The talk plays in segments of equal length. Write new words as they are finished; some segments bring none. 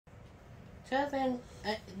Cousin,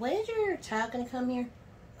 when is your child gonna come here?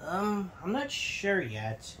 I'm not sure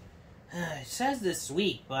yet. It says this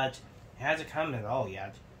week, but it hasn't come at all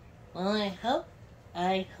yet. Well,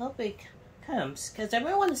 I hope it comes, because I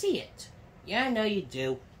really want to see it. Yeah, I know you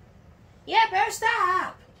do. Yeah, better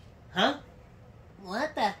stop! Huh?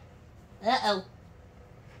 What the? Uh-oh.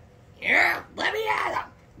 Yeah, let me at him!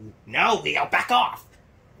 No, Leo, back off!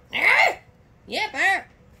 Yeah, Bert.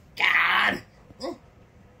 God!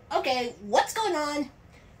 Okay, what's going on?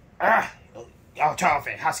 I'll turn off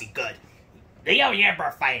it. Husky, good. Leo and Yamper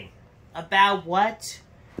are fighting. About what?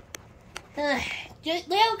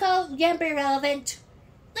 Leo called Yamper irrelevant.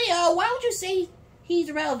 Leo, why would you say he's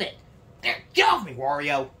irrelevant? Get off me,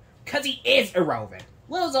 Wario. Cause he is irrelevant.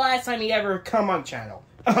 When was the last time he ever come on channel?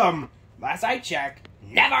 Last I checked,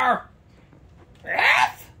 never.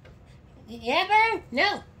 Yamper?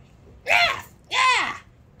 No.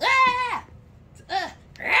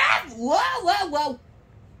 Whoa.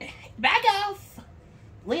 Back off.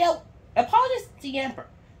 Leo, apologize to Yamper.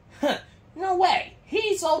 No way.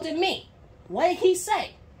 He insulted me. What did he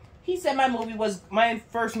say? He said my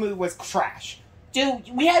first movie was trash.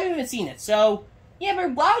 Dude, we haven't even seen it, so...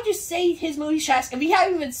 Yamper, why would you say his movie's trash if we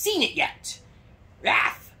haven't even seen it yet?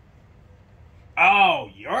 Oh,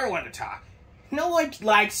 you're the one to talk. No one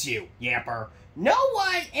likes you, Yamper. No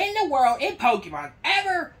one in the world in Pokemon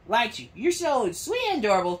ever likes you. You're so sweet and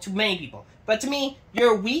adorable to many people. But to me,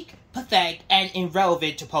 you're weak, pathetic, and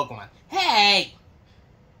irrelevant to Pokemon. Hey!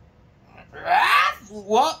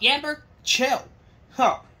 Well, Yamper, chill.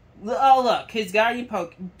 Oh, look, his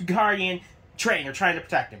guardian trainer trying to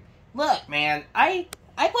protect him. Look, man, I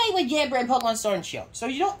play with Yamper in Pokemon Sword and Shield, so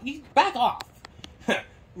you back off.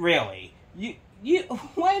 Really? When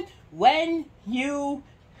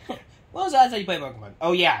was the last time you played Pokemon?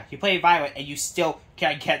 Oh yeah, you played Violet and you still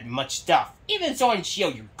can't get much stuff. Even Sword and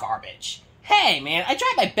Shield, you're garbage. Hey man, I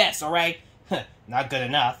tried my best, alright? Not good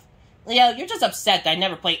enough. Leo, you're just upset that I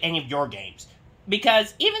never played any of your games.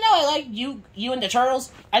 Because even though I like you and the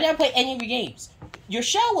Turtles, I never played any of your games. Your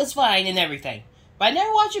show was fine and everything, but I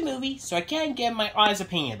never watched a movie, so I can't give my honest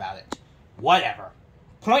opinion about it. Whatever.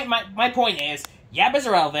 My point is, Yamper's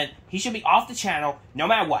irrelevant. He should be off the channel, no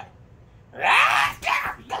matter what.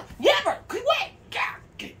 Yamper, wait!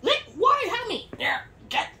 Why help me?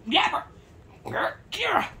 Yamper!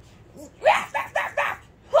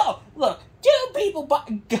 Oh, look, two people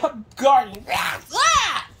guarding.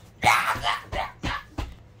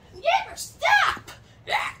 Yamper, stop!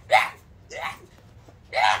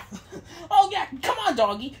 Oh yeah, come on,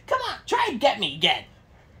 doggy. Come on, try and get me again.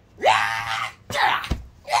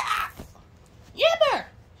 Yamper!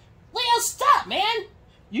 Leo, stop, man!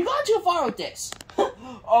 You got too far with this.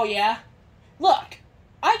 Oh yeah? Look,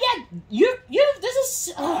 I'm getting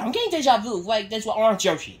deja vu like this with Orange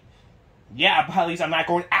Yoshi. Yeah, but at least I'm not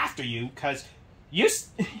going after you, cause you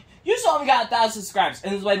still only got 1,000 subscribers,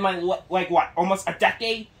 and it's like what, almost a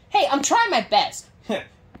decade? Hey, I'm trying my best.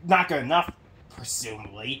 Not good enough,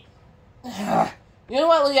 presumably. You know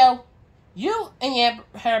what, Leo? You and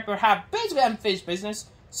Yamper have basically unfinished business,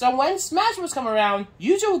 so when Smash Bros. Come around,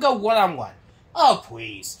 you two will go one-on-one. Oh,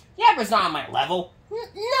 please. Yamper's not on my level.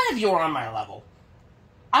 None of you are on my level.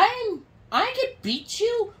 I can beat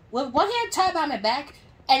you with one hand tied behind my back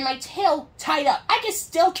and my tail tied up. I can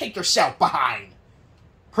still kick yourself behind.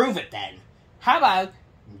 Prove it then. How about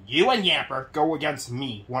you and Yamper go against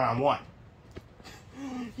me one-on-one?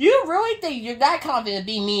 You really think you're that confident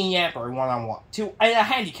being me and Yamper one-on-one to a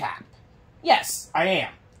handicap? Yes, I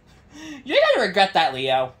am. You're gonna regret that,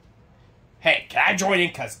 Leo. Hey, can I join in?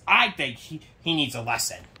 Because I think he needs a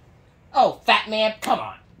lesson. Oh, fat man, come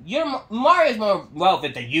on. Mario's more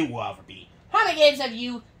relevant than you will ever be. How many games have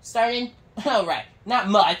you started? Oh, right, not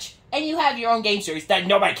much. And you have your own game series that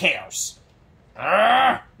nobody cares.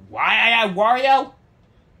 Why I have Wario?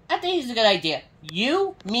 I think it's a good idea.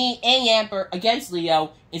 You, me, and Yamper against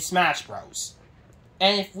Leo in Smash Bros.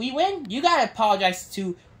 And if we win, you gotta apologize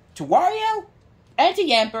to Wario and to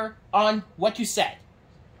Yamper on what you said.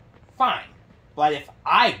 Fine. But if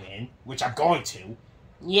I win, which I'm going to,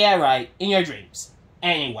 yeah, right, in your dreams.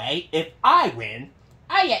 Anyway, if I win,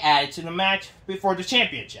 I get added to the match before the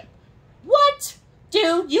championship. What?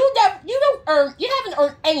 Dude, you haven't earned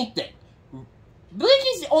anything.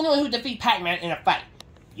 Blinky's the only one who defeats Pac-Man in a fight.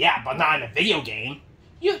 Yeah, but not in a video game.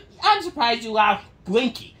 I'm surprised you allowed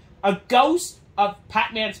Blinky, a ghost of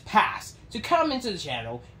Pac-Man's past, to come into the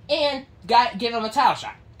channel and give him a title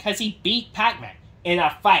shot, because he beat Pac-Man in a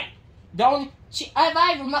fight. If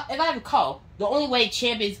I recall, the only way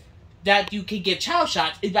champions that you can give title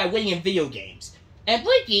shots is by winning in video games. And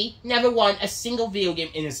Blinky never won a single video game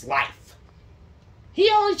in his life. He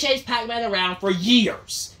only chased Pac-Man around for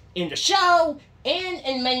years. In the show, and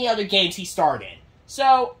in many other games he starred in.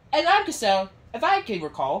 So, as I'm concerned, if I can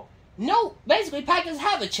recall, no, basically Pac doesn't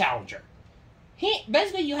have a challenger.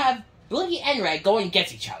 Basically you have Blinky and Red going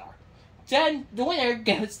against each other. Then the winner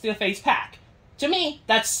gets to face Pac. To me,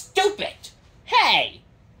 that's stupid. Hey!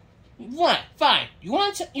 Fine. You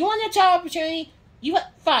want a title opportunity?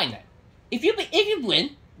 Fine then. If you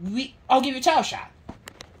win, I'll give you a title shot.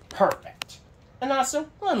 Perfect. And also,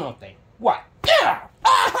 one more thing. What?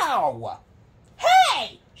 Ow!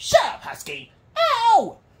 Hey! Shut up, Husky!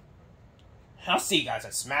 Ow! I'll see you guys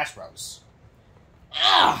at Smash Bros.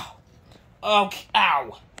 Ow! Okay,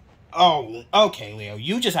 ow. Oh, okay, Leo.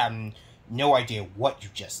 You just have no idea what you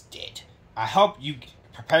just did. I hope you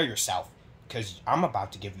prepare yourself, because I'm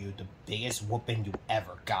about to give you the biggest whooping you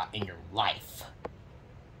ever got in your life.